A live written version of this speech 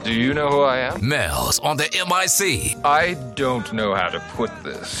Do you know who I am? Mel's on the MIC. I don't know how to put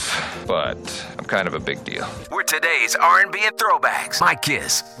this, but I'm kind of a big deal. We're today's R&B and throwbacks. My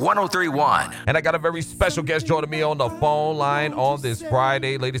Kiss 103.1. And I got a very special guest joining me on the phone line on this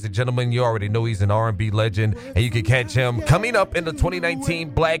Friday. Ladies and gentlemen, you already know he's an R&B legend, and you can catch him coming up in the 2019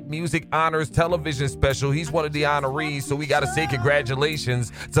 Black Music Honors television special. He's one of the honorees, so we got to say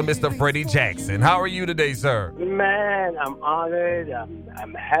congratulations to Mr. Freddie Jackson. How are you today, sir? Man, I'm honored.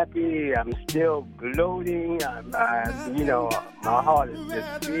 I'm happy. I'm still gloating. My heart is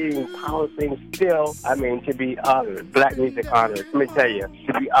just beating, pouncing still. I mean, to be honored, Black Music Honors, let me tell you,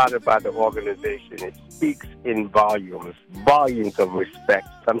 to be honored by the organization, it speaks in volumes of respect.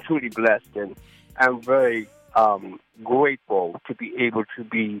 I'm truly blessed, and I'm very grateful to be able to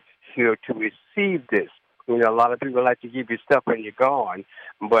be here to receive this. You know, a lot of people like to give you stuff when you're gone,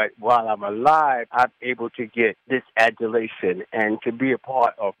 but while I'm alive, I'm able to get this adulation and to be a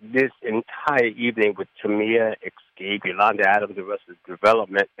part of this entire evening with Tamia, Escape, Yolanda Adams, the rest of the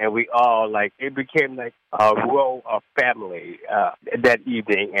development, and we all, it became like a row of family that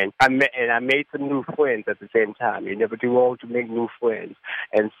evening, and I made some new friends at the same time. You're never too old to make new friends,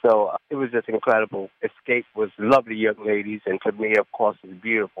 and so it was just incredible. Escape was lovely young ladies, and Tamia, of course, is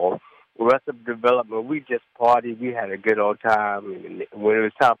beautiful. The rest of the development, we just partied. We had a good old time. And when it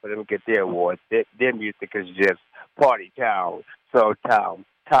was time for them to get their awards, their music is just party town,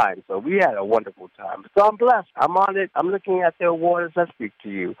 time. So we had a wonderful time. So I'm blessed. I'm on it. I'm looking at the awards as I speak to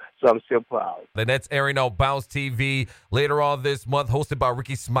you. So I'm still proud. And that's airing on Bounce TV later on this month, hosted by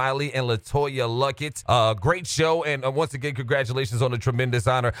Ricky Smiley and LaToya Luckett. Great show, and once again, congratulations on the tremendous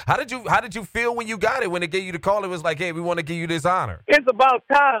honor. How did you feel when you got it? When they gave you the call, it was like, hey, we want to give you this honor. It's about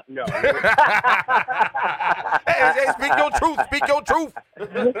time. No. hey, speak your truth. Speak your truth.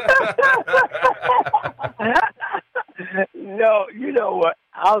 No, you know what?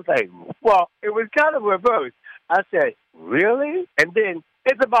 I was like, well, it was kind of reversed. I said, really? And then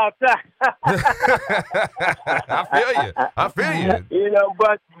it's about time. I feel you.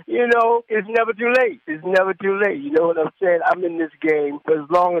 It's never too late. It's never too late. You know what I'm saying? I'm in this game for as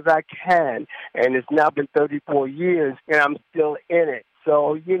long as I can, and it's now been 34 years, and I'm still in it.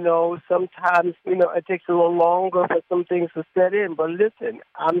 So, sometimes, it takes a little longer for some things to set in. But listen,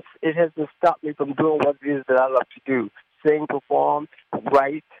 it hasn't stopped me from doing what it is that I love to do. Sing, perform,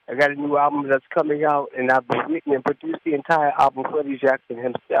 write. I got a new album that's coming out, and I've written and produced the entire album, Freddie Jackson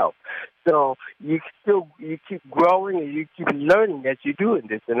himself. So you keep growing and you keep learning as you're doing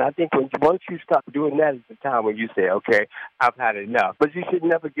this. And I think once you stop doing that is the time when you say, okay, I've had enough. But you should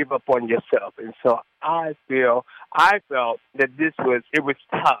never give up on yourself. And so I felt that it was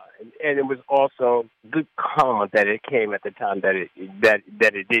time, and it was also good karma that it came at the time that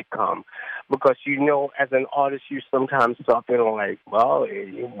it did come. Because, as an artist, you sometimes start feeling like, well,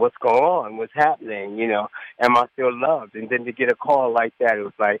 what's going on? What's happening? Am I still loved? And then to get a call like that, it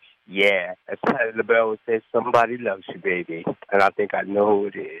was like, yeah, as Patti LaBelle would say, somebody loves you, baby. And I think I know who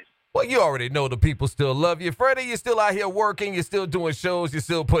it is. Well, you already know the people still love you. Freddie, you're still out here working. You're still doing shows. You're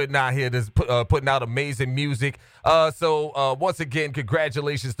still putting out amazing music. So once again,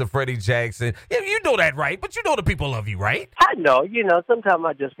 congratulations to Freddie Jackson. Yeah, you know that, right? But you know the people love you, right? I know. Sometimes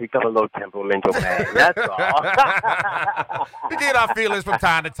I just become a little temperamental man. That's all. We get our feelings from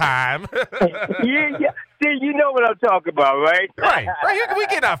time to time. Yeah. See, you know what I'm talking about, right? Right. We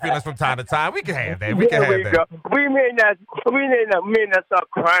get our feelings from time to time. We can have that. We can have that. We may not start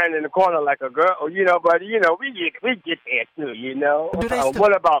crying in the corner like a girl, but we get there too,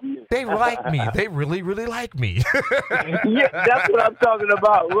 what about me? They like me. They really, really like me. Yeah, that's what I'm talking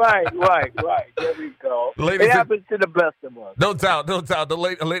about. Right. There we go. It happens to the best of us. No doubt.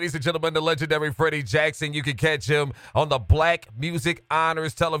 Ladies and gentlemen, the legendary Freddie Jackson. You can catch him on the Black Music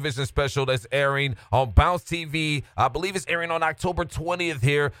Honors television special that's airing on Bounce TV. I believe it's airing on October 20th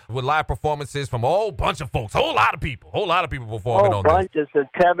here with live performances from a whole bunch of folks. Whole lot of people performing on this. Just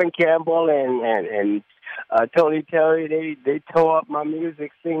Tevin Campbell and Tony Terry. They tore up my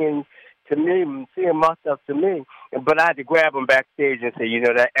music singing to me, singing my stuff to me. But I had to grab them backstage and say,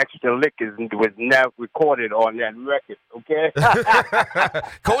 that extra lick was never recorded on that record, okay?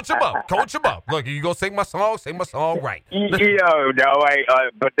 Coach him up. Look, you go sing my song right. But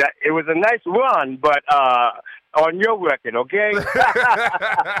it was a nice run, but on your record, okay?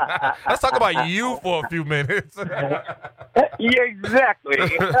 Let's talk about you for a few minutes. Yeah, exactly.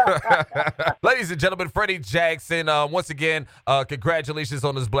 Ladies and gentlemen, Freddie Jackson, once again, congratulations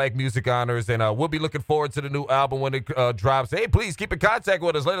on his Black Music Honors, and we'll be looking forward to the new album when it drops. Hey, please keep in contact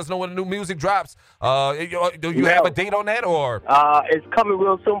with us. Let us know when the new music drops. Do you have a date on that, or? It's coming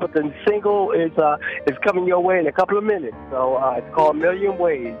real soon, but the single is coming your way in a couple of minutes. So it's called Million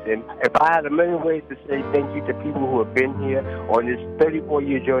Ways, and if I had a million ways to say thank you to people who have been here on this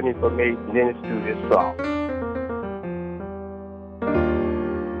 34-year journey for me, then it's through this song.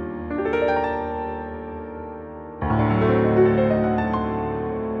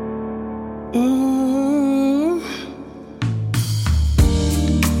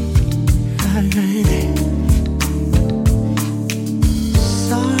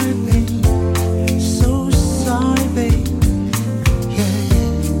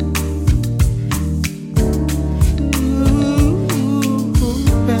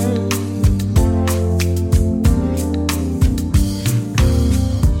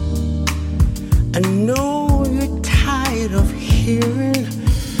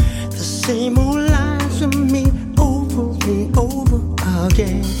 Same old lies from me over and over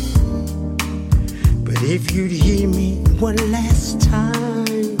again. But if you'd hear me one last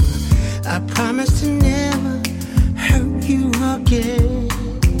time, I promise to never hurt you again.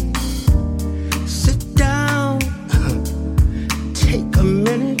 Sit down, take a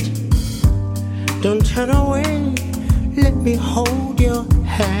minute, don't turn away, let me hold your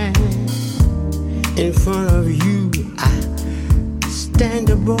hand. In front of you, I stand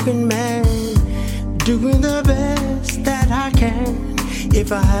a broken man, doing the best that I can.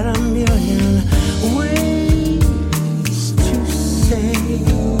 If I had a million ways to say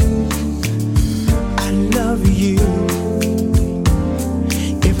I love you,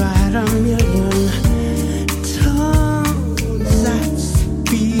 if I had a million tongues I'd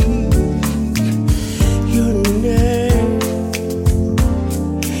speak your name.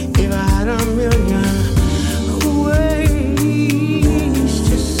 If I had a million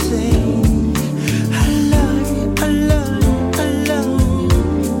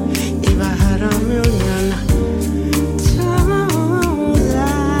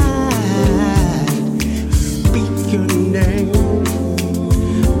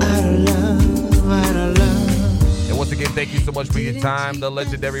thank you so much for your time, the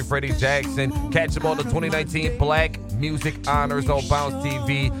legendary Freddie Jackson. Catch him on the 2019 Black Music Honors on Bounce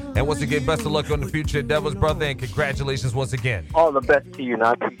TV. And once again, best of luck on the future endeavors, brother, and congratulations once again. All the best to you, and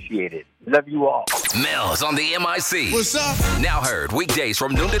I appreciate it. Love you all. Mills on the MIC. What's up? Now heard weekdays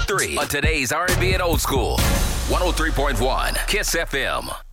from noon to 3 on today's R&B and Old School. 103.1 KISS FM.